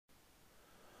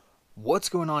What's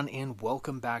going on, and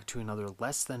welcome back to another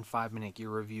less than 5 minute gear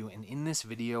review. And in this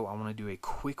video I want to do a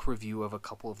quick review of a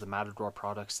couple of the Matador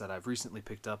products that I've recently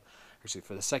picked up, actually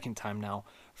for the second time now,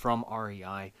 from REI.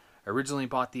 I originally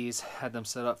bought these, had them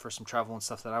set up for some travel and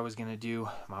stuff that I was going to do.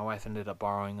 My wife ended up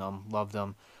borrowing them, loved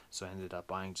them, so I ended up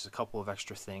buying just a couple of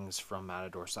extra things from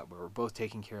Matador so that we were both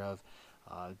taken care of.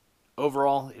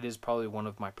 Overall, it is probably one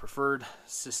of my preferred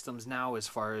systems now as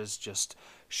far as just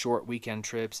short weekend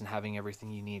trips and having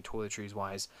everything you need toiletries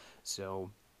wise.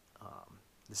 So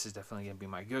this is definitely going to be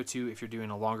my go-to. If you're doing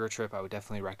a longer trip, I would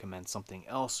definitely recommend something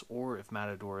else. Or if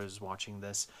Matador is watching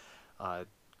this, kind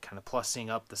of plussing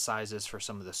up the sizes for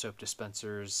some of the soap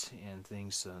dispensers and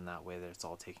things, so in that way that it's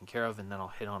all taken care of. And then I'll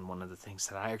hit on one of the things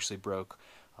that I actually broke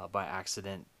by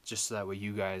accident, just so that way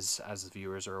you guys as the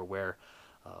viewers are aware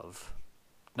of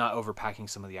not overpacking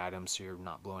some of the items so you're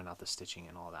not blowing out the stitching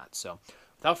and all that. So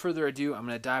without further ado, I'm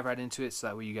going to dive right into it so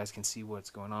that way you guys can see what's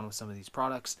going on with some of these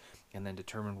products and then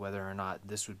determine whether or not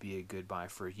this would be a good buy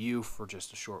for you for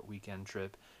just a short weekend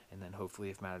trip. And then hopefully,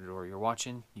 if Matador you're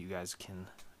watching, you guys can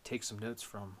take some notes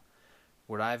from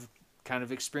what I've kind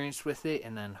of experienced with it,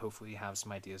 and then hopefully have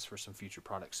some ideas for some future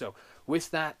products. So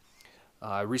with that,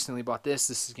 I recently bought this.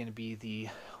 This is going to be the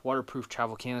waterproof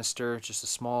travel canister, just a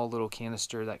small little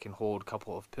canister that can hold a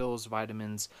couple of pills,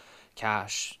 vitamins,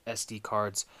 cash, SD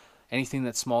cards, anything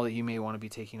that's small that you may want to be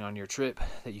taking on your trip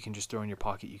that you can just throw in your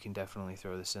pocket. You can definitely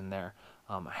throw this in there.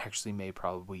 I actually may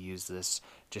probably use this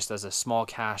just as a small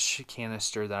cash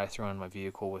canister that I throw in my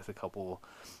vehicle with a couple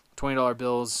 $20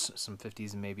 bills, some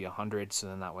 50s, and maybe 100. So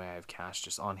then that way I have cash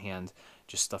just on hand,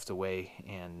 just stuffed away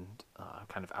and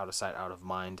kind of out of sight, out of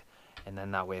mind. And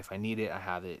then that way, if I need it, I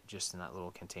have it just in that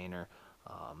little container.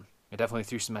 I definitely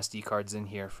threw some SD cards in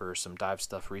here for some dive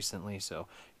stuff recently, so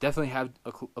definitely have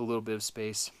a little bit of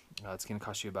space. It's going to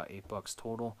cost you about $8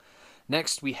 total.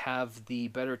 Next, we have the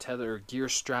Better Tether gear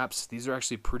straps. These are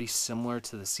actually pretty similar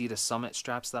to the Sea to Summit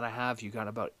straps that I have. You got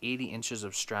about 80 inches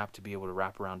of strap to be able to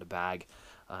wrap around a bag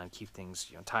and keep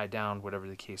things tied down, whatever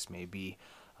the case may be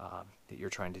that you're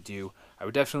trying to do. I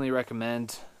would definitely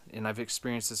recommend, and I've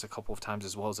experienced this a couple of times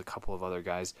as well as a couple of other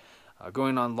guys,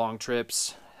 going on long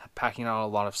trips, packing out a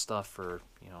lot of stuff for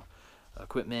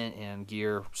equipment and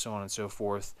gear, so on and so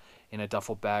forth, in a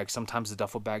duffel bag. Sometimes the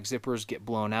duffel bag zippers get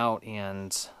blown out,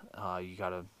 and you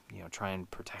gotta try and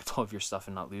protect all of your stuff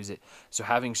and not lose it. So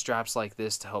having straps like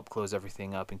this to help close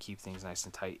everything up and keep things nice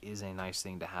and tight is a nice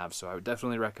thing to have. So I would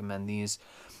definitely recommend these.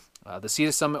 The Sea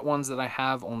to Summit ones that I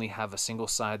have only have a single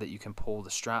side that you can pull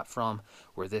the strap from,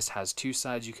 where this has two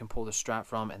sides you can pull the strap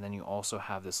from, and then you also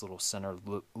have this little center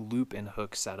loop and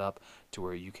hook set up to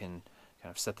where you can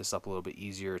kind of set this up a little bit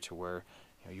easier to where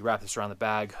you wrap this around the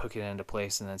bag, hook it into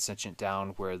place, and then cinch it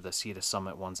down. Where the Sea to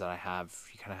Summit ones that I have,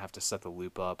 you kind of have to set the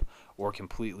loop up or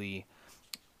completely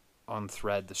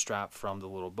unthread the strap from the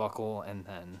little buckle and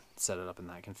then set it up in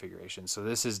that configuration. So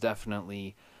this is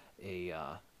definitely a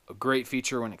great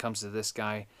feature when it comes to this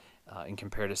guy in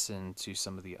comparison to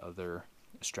some of the other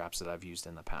straps that I've used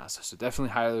in the past. So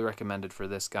definitely highly recommended for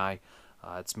this guy.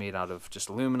 It's made out of just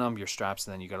aluminum, your straps,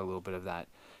 and then you got a little bit of that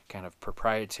kind of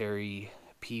proprietary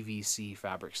PVC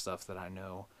fabric stuff that I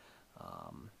know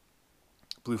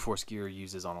Blue Force Gear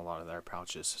uses on a lot of their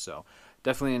pouches. So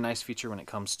definitely a nice feature when it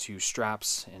comes to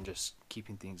straps and just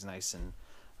keeping things nice and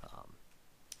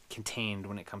contained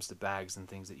when it comes to bags and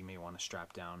things that you may want to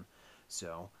strap down.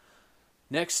 So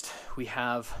next we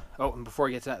have, and before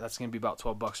I get to that, that's going to be about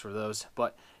 $12 for those.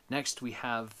 But next we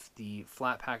have the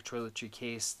flat pack toiletry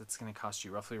case. That's going to cost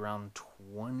you roughly around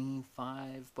 $25,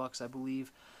 I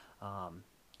believe.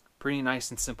 Pretty nice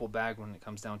and simple bag when it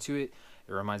comes down to it.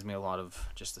 It reminds me a lot of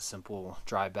just a simple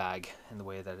dry bag in the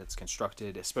way that it's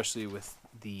constructed, especially with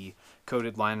the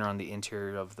coated liner on the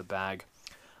interior of the bag.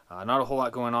 Not a whole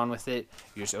lot going on with it.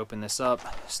 You just open this up,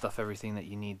 stuff everything that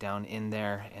you need down in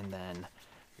there, and then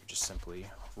you're just simply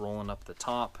rolling up the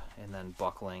top and then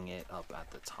buckling it up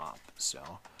at the top.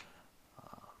 So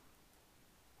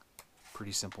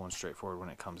pretty simple and straightforward when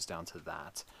it comes down to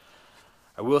that.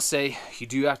 I will say you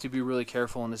do have to be really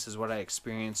careful, and this is what I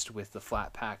experienced with the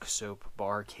flat pack soap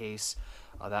bar case.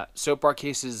 That soap bar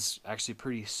case is actually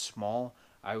pretty small.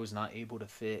 I was not able to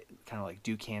fit kind of like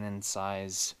Buchanan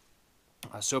size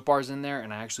soap bars in there,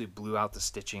 and I actually blew out the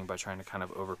stitching by trying to kind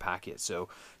of overpack it. So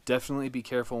definitely be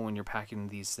careful when you're packing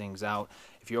these things out.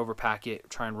 If you overpack it,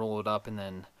 try and roll it up and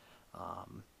then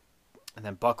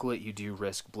buckle it, you do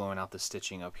risk blowing out the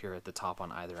stitching up here at the top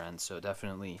on either end. So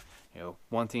definitely,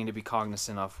 one thing to be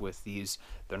cognizant of with these,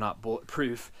 they're not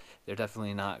bulletproof. They're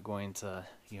definitely not going to,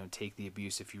 take the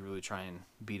abuse if you really try and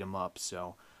beat them up.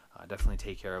 So definitely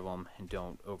take care of them and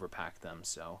don't overpack them.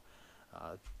 So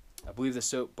I believe the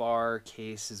soap bar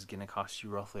case is going to cost you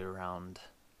roughly around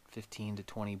 15 to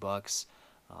 20 bucks,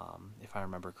 if I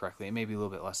remember correctly. It may be a little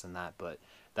bit less than that, but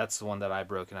that's the one that I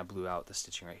broke, and I blew out the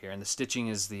stitching right here. And the stitching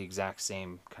is the exact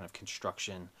same kind of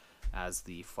construction as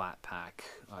the flat pack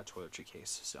toiletry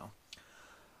case. So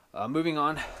moving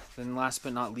on, then last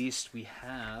but not least, we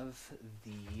have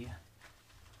the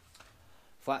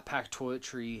flat pack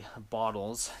toiletry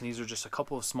bottles. These are just a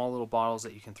couple of small little bottles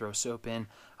that you can throw soap in.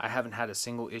 I haven't had a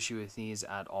single issue with these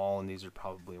at all, and these are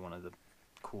probably one of the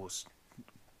coolest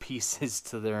pieces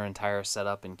to their entire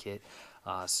setup and kit.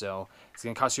 So it's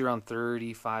going to cost you around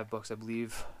 35 bucks, I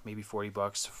believe, maybe 40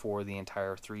 bucks for the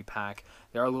entire 3-pack.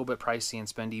 They are a little bit pricey and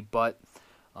spendy, but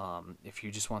if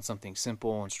you just want something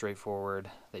simple and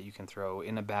straightforward that you can throw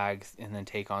in a bag and then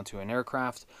take onto an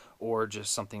aircraft, or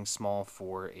just something small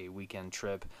for a weekend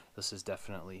trip, this is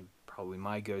definitely probably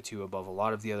my go-to above a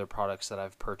lot of the other products that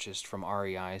I've purchased from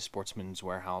REI, Sportsman's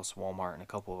Warehouse, Walmart, and a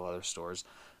couple of other stores.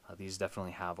 These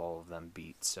definitely have all of them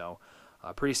beat. So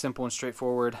pretty simple and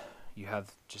straightforward. You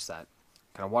have just that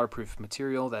kind of waterproof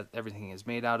material that everything is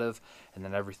made out of, and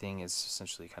then everything is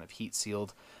essentially kind of heat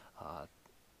sealed,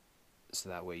 so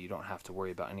that way you don't have to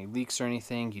worry about any leaks or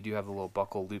anything. You do have a little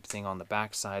buckle loop thing on the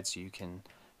back side, so you can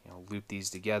loop these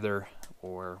together,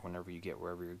 or whenever you get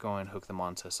wherever you're going, hook them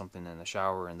onto something in the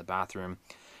shower or in the bathroom.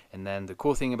 And then the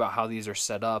cool thing about how these are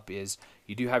set up is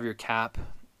you do have your cap,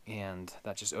 and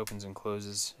that just opens and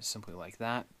closes simply like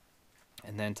that.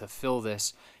 And then to fill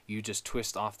this, you just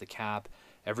twist off the cap.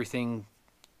 Everything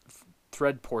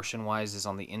thread portion wise is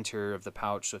on the interior of the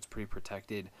pouch, so it's pretty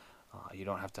protected. You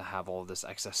don't have to have all of this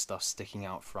excess stuff sticking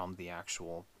out from the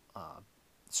actual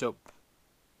soap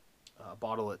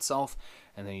bottle itself.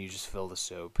 And then you just fill the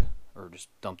soap, or just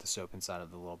dump the soap inside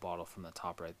of the little bottle from the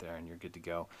top right there, and you're good to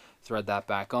go. Thread that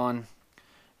back on,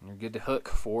 and you're good to hook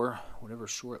for whatever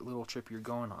short little trip you're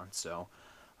going on. So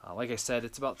like I said,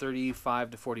 it's about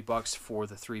 35 to 40 bucks for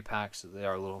the 3-pack, so they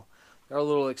are a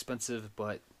little expensive,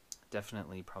 but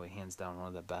definitely probably hands down one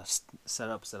of the best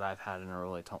setups that I've had in a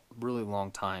really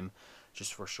long time,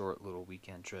 just for short little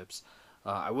weekend trips.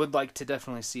 I would like to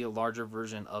definitely see a larger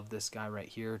version of this guy right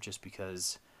here, just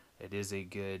because it is a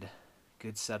good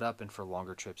setup, and for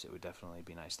longer trips it would definitely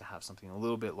be nice to have something a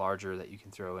little bit larger that you can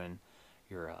throw in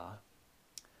your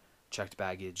checked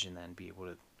baggage and then be able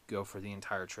to go for the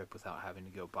entire trip without having to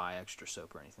go buy extra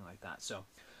soap or anything like that. So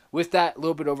with that, a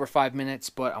little bit over 5 minutes,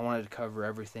 but I wanted to cover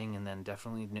everything, and then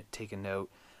definitely take a note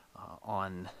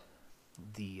on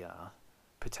the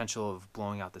potential of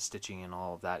blowing out the stitching and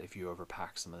all of that if you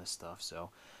overpack some of this stuff. So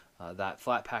that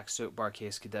flat pack soap bar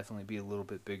case could definitely be a little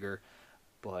bit bigger,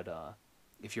 but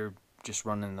if you're just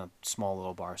running a small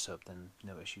little bar soap, then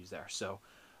no issues there. So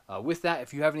with that,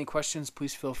 if you have any questions,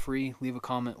 please feel free, leave a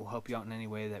comment. We'll help you out in any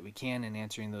way that we can in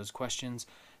answering those questions.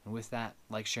 And with that,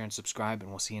 like, share, and subscribe, and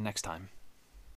we'll see you next time.